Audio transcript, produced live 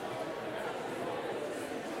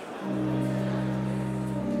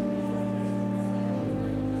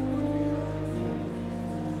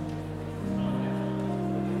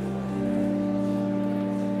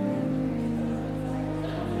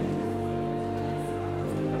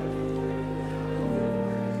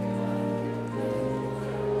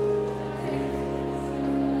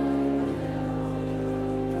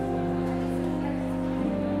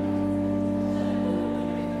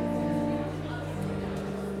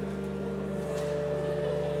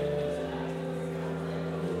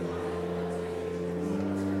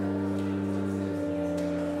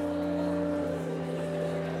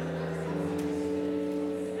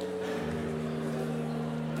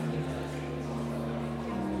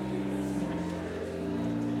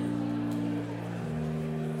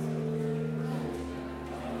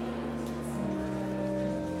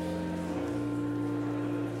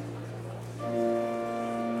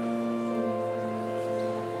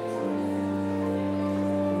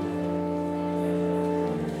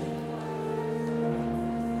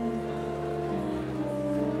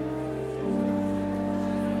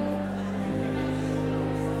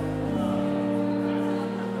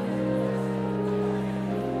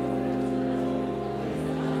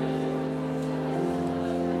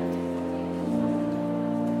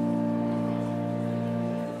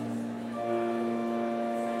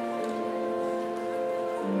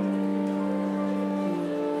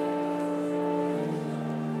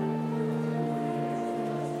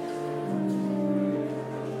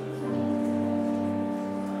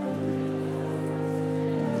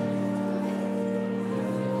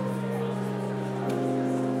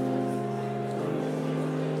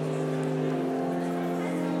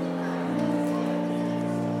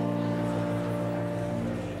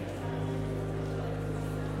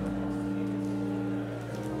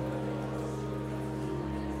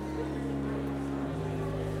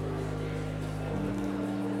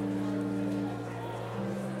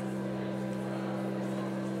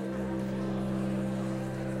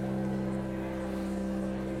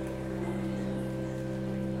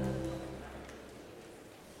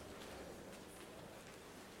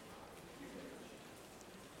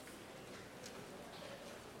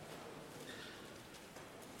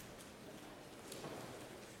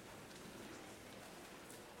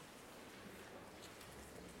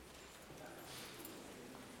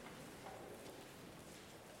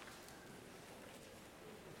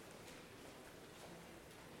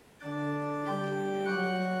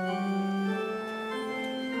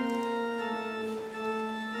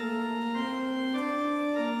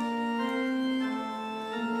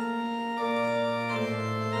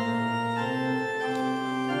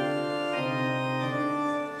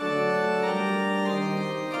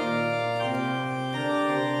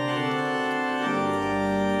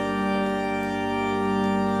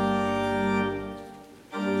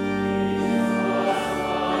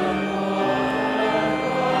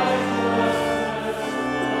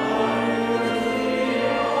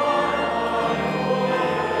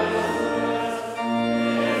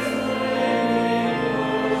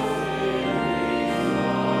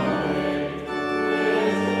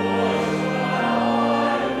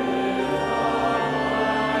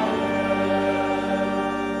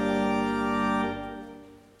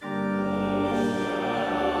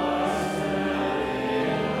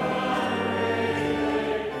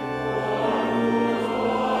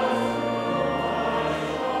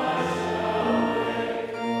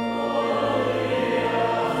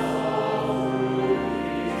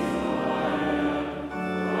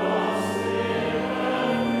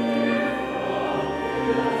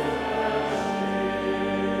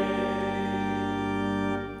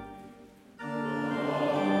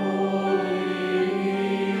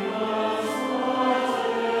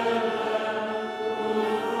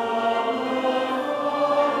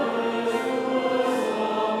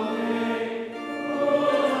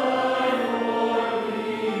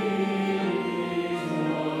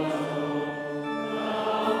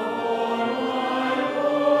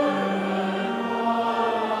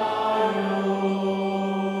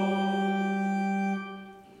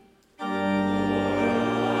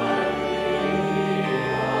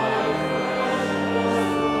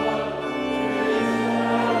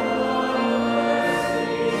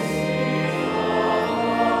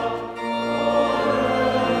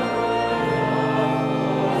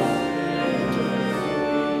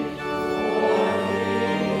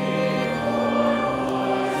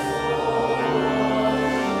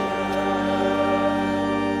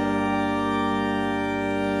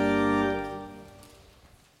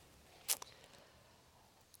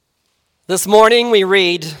This morning we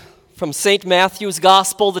read from St. Matthew's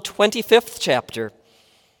Gospel, the 25th chapter.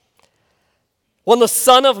 When the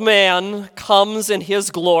Son of Man comes in his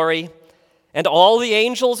glory, and all the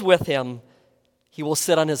angels with him, he will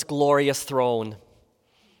sit on his glorious throne.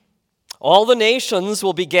 All the nations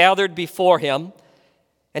will be gathered before him,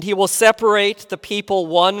 and he will separate the people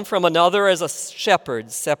one from another as a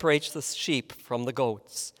shepherd separates the sheep from the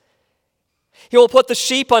goats. He will put the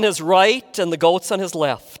sheep on his right and the goats on his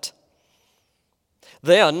left.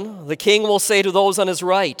 Then the king will say to those on his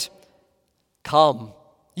right, "Come,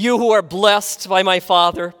 you who are blessed by my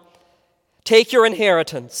Father, take your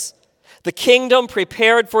inheritance, the kingdom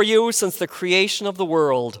prepared for you since the creation of the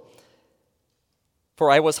world. For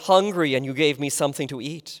I was hungry, and you gave me something to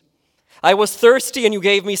eat. I was thirsty, and you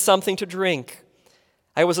gave me something to drink.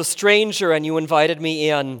 I was a stranger, and you invited me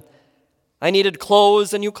in. I needed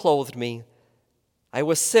clothes, and you clothed me. I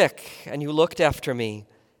was sick, and you looked after me.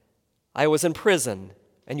 I was in prison,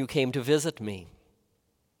 and you came to visit me."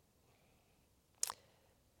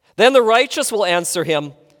 Then the righteous will answer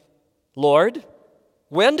him, "Lord,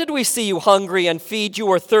 when did we see you hungry and feed you,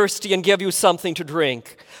 or thirsty and give you something to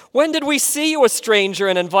drink? When did we see you a stranger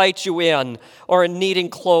and invite you in, or in needing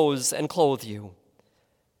clothes and clothe you?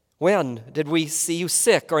 When did we see you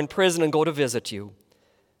sick or in prison and go to visit you?"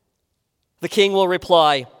 The king will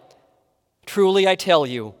reply, "Truly I tell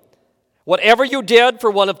you, whatever you did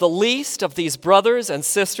for one of the least of these brothers and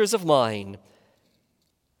sisters of mine,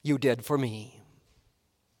 you did for me."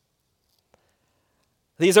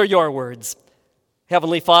 These are your words.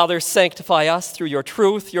 Heavenly Father, sanctify us through your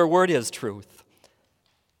truth. Your word is truth.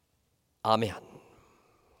 Amen.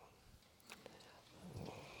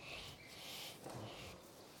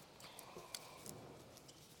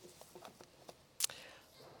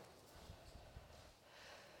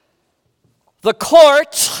 The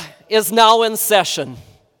court is now in session.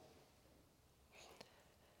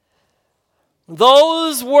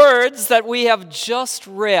 Those words that we have just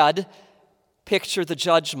read picture the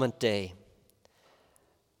judgment day.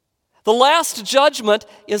 The last judgment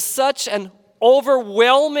is such an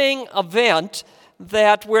overwhelming event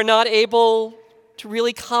that we're not able to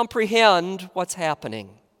really comprehend what's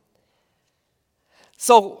happening.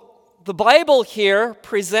 So the Bible here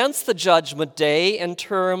presents the judgment day in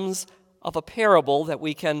terms of a parable that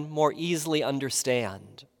we can more easily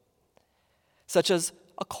understand, such as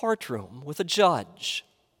a courtroom with a judge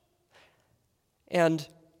and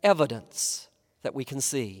evidence that we can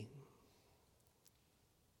see.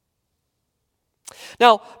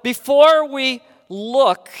 Now, before we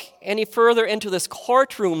look any further into this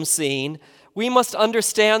courtroom scene, we must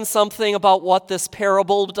understand something about what this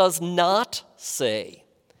parable does not say.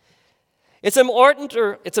 It's important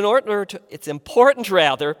to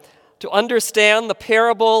understand the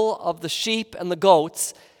parable of the sheep and the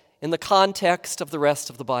goats in the context of the rest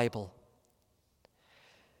of the Bible.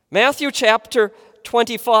 Matthew chapter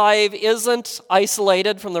 25 isn't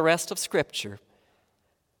isolated from the rest of Scripture,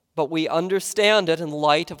 but we understand it in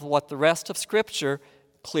light of what the rest of Scripture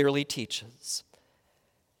clearly teaches.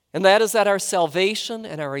 And that is that our salvation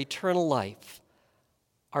and our eternal life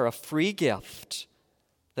are a free gift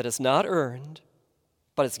that is not earned,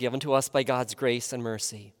 but is given to us by God's grace and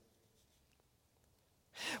mercy.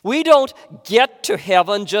 We don't get to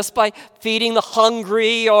heaven just by feeding the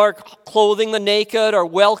hungry or clothing the naked or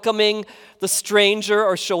welcoming the stranger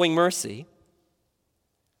or showing mercy.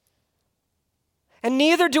 And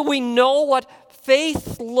neither do we know what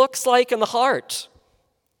faith looks like in the heart.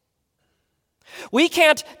 We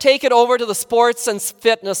can't take it over to the sports and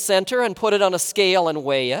fitness center and put it on a scale and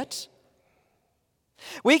weigh it.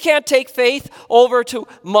 We can't take faith over to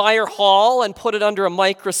Meyer Hall and put it under a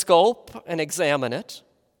microscope and examine it.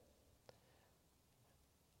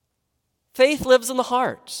 Faith lives in the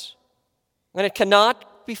heart, and it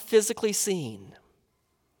cannot be physically seen.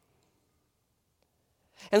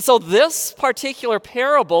 And so this particular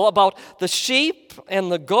parable about the sheep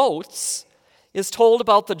and the goats is told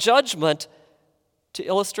about the judgment to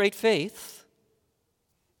illustrate faith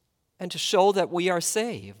and to show that we are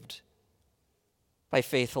saved by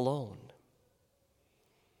faith alone.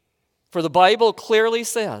 For the Bible clearly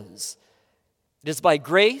says, "It is by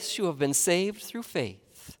grace you have been saved through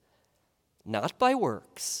faith, not by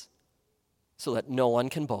works, so that no one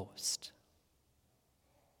can boast."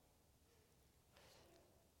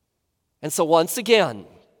 And so once again,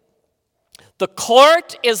 the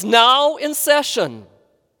court is now in session.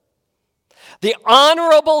 The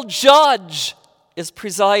honorable judge is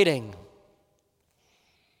presiding.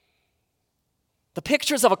 The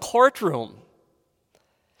pictures of a courtroom.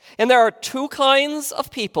 And there are two kinds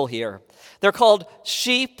of people here. They're called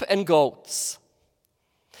sheep and goats.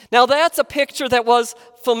 Now that's a picture that was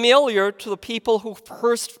familiar to the people who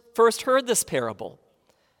first heard this parable.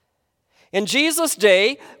 In Jesus'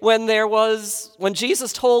 day, when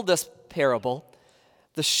Jesus told this parable,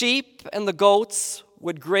 the sheep and the goats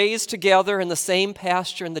would graze together in the same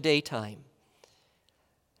pasture in the daytime.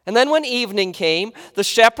 And then when evening came, the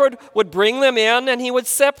shepherd would bring them in and he would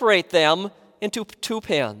separate them into two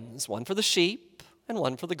pens, one for the sheep and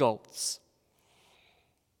one for the goats.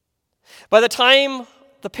 By the time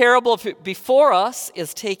the parable before us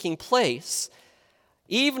is taking place,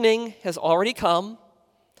 evening has already come.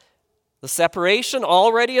 The separation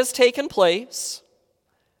already has taken place.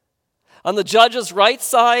 On the judge's right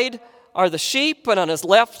side are the sheep, and on his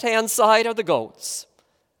left-hand side are the goats.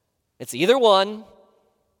 It's either one.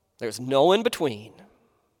 There's no in between.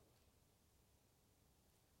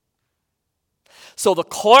 So the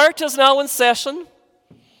court is now in session.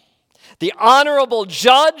 The honorable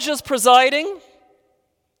judge is presiding.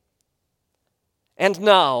 And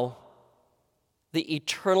now the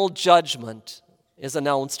eternal judgment is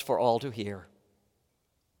announced for all to hear.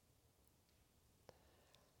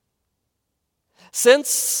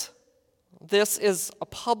 Since this is a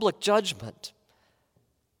public judgment,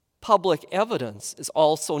 public evidence is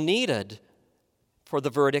also needed for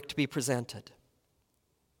the verdict to be presented.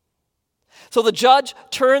 So the judge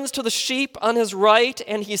turns to the sheep on his right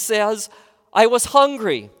and he says, "I was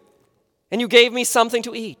hungry, and you gave me something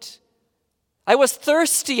to eat. I was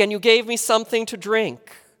thirsty, and you gave me something to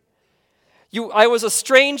drink. I was a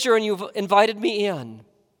stranger, and you invited me in.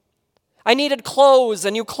 I needed clothes,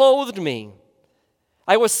 and you clothed me.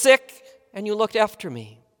 I was sick, and you looked after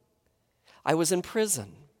me. I was in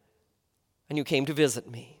prison, and you came to visit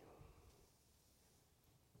me."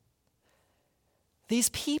 These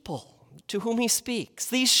people to whom he speaks,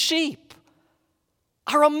 these sheep,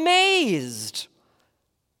 are amazed.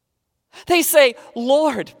 They say,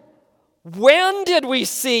 "Lord, when did we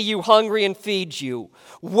see you hungry and feed you?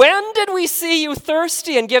 When did we see you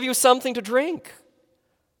thirsty and give you something to drink?"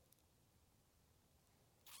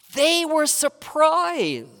 They were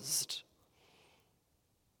surprised.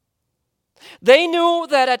 They knew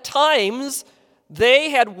that at times they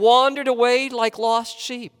had wandered away like lost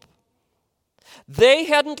sheep. They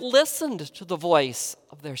hadn't listened to the voice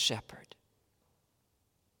of their shepherd.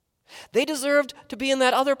 They deserved to be in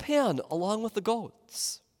that other pen along with the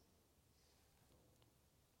goats.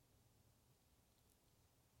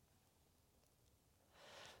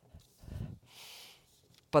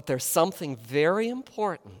 But there's something very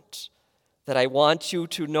important that I want you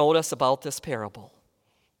to notice about this parable.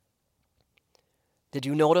 Did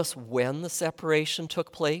you notice when the separation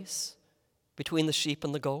took place between the sheep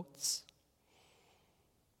and the goats?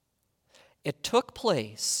 It took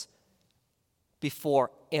place before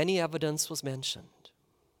any evidence was mentioned.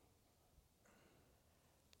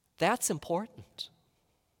 That's important.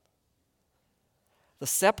 The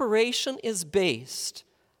separation is based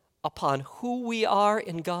upon who we are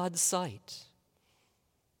in God's sight,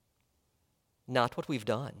 not what we've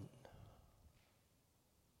done.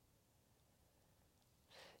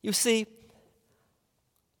 You see,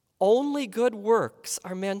 only good works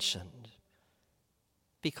are mentioned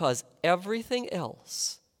because everything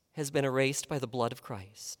else has been erased by the blood of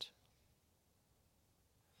Christ.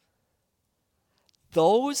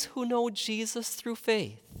 Those who know Jesus through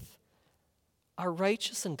faith are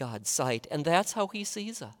righteous in God's sight, and that's how he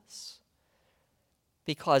sees us,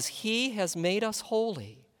 because he has made us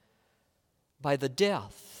holy by the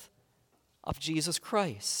death of Jesus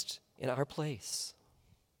Christ in our place.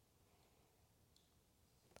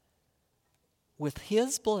 With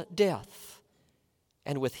his death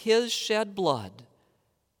and with his shed blood,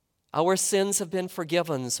 our sins have been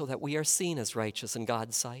forgiven so that we are seen as righteous in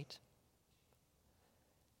God's sight.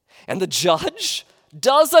 And the judge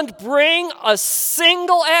doesn't bring a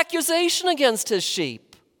single accusation against his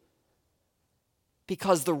sheep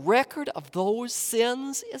because the record of those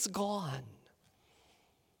sins is gone.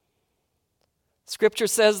 Scripture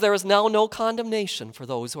says there is now no condemnation for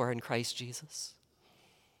those who are in Christ Jesus.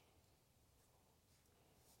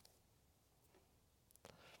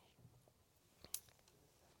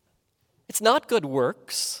 It's not good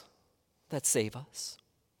works that save us,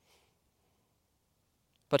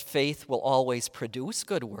 but faith will always produce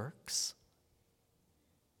good works.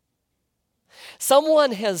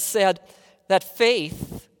 Someone has said that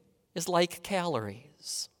faith is like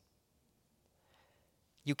calories.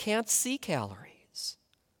 You can't see calories,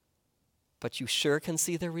 but you sure can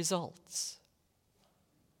see their results.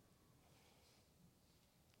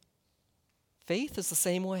 Faith is the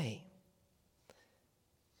same way.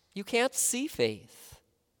 You can't see faith,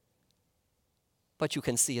 but you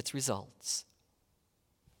can see its results.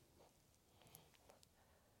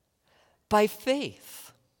 By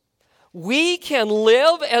faith, We can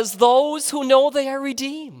live as those who know they are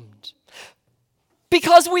redeemed,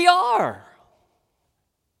 because we are.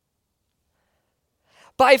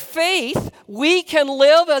 By faith, we can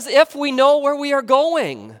live as if we know where we are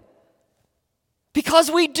going,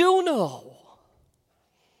 because we do know.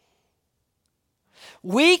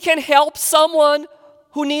 We can help someone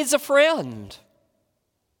who needs a friend,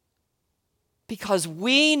 because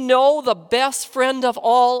we know the best friend of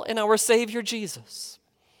all in our Savior Jesus.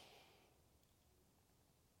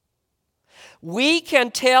 We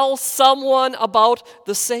can tell someone about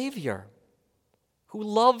the Savior who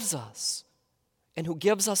loves us and who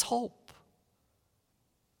gives us hope,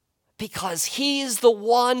 because He's the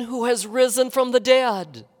one who has risen from the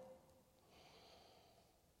dead.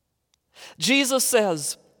 Jesus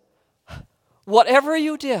says, "Whatever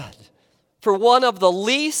you did for one of the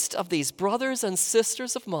least of these brothers and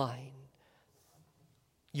sisters of mine,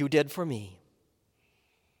 you did for me."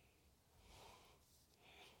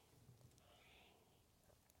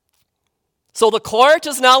 So the court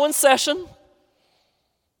is now in session.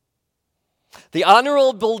 The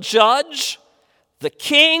honorable judge, the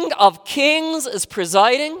King of Kings, is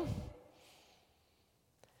presiding.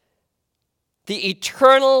 The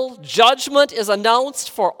eternal judgment is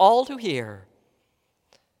announced for all to hear.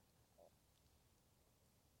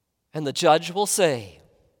 And the judge will say,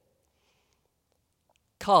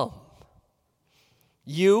 "Come,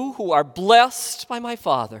 you who are blessed by my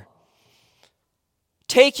Father,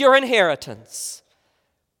 take your inheritance,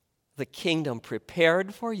 the kingdom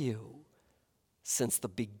prepared for you since the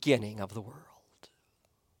beginning of the world."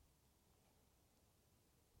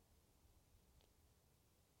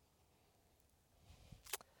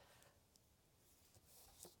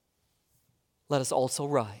 Let us also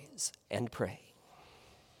rise and pray.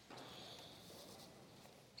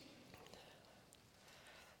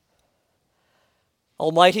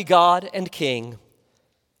 Almighty God and King,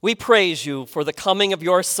 we praise you for the coming of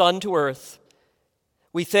your Son to earth.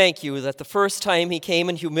 We thank you that the first time he came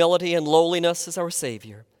in humility and lowliness as our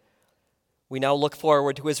Savior. We now look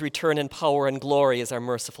forward to his return in power and glory as our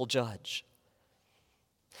merciful judge.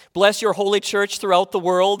 Bless your holy church throughout the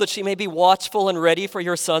world, that she may be watchful and ready for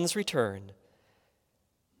your Son's return.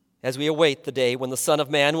 As we await the day when the Son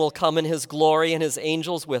of Man will come in his glory and his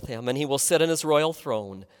angels with him, and he will sit on his royal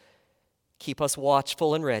throne, keep us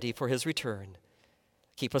watchful and ready for his return.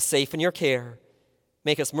 Keep us safe in your care.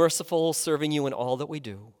 Make us merciful, serving you in all that we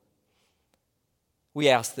do. We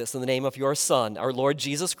ask this in the name of your Son, our Lord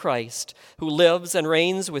Jesus Christ, who lives and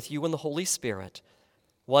reigns with you in the Holy Spirit,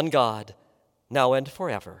 one God, now and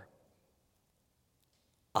forever.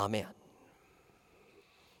 Amen.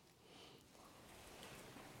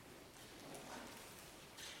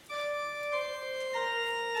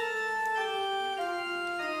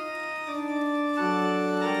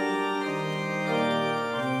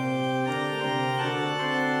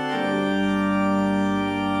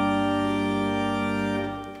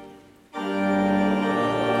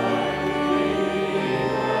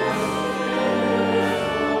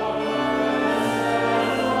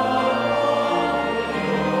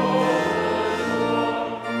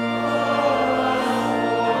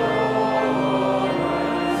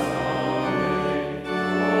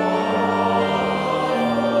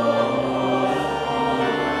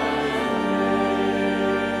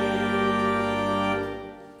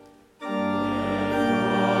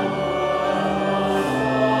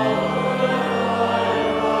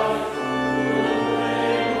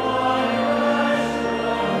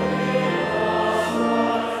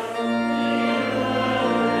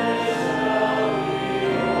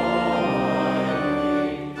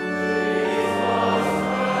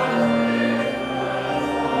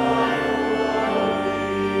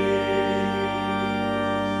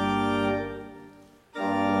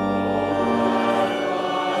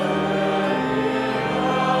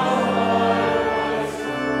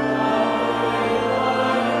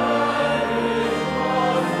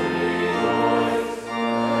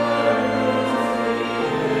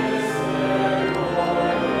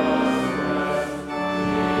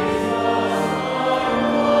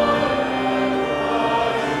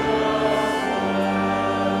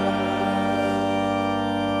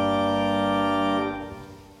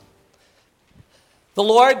 The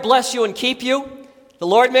Lord bless you and keep you. The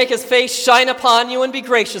Lord make his face shine upon you and be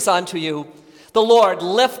gracious unto you. The Lord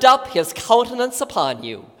lift up his countenance upon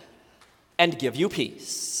you and give you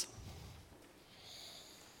peace.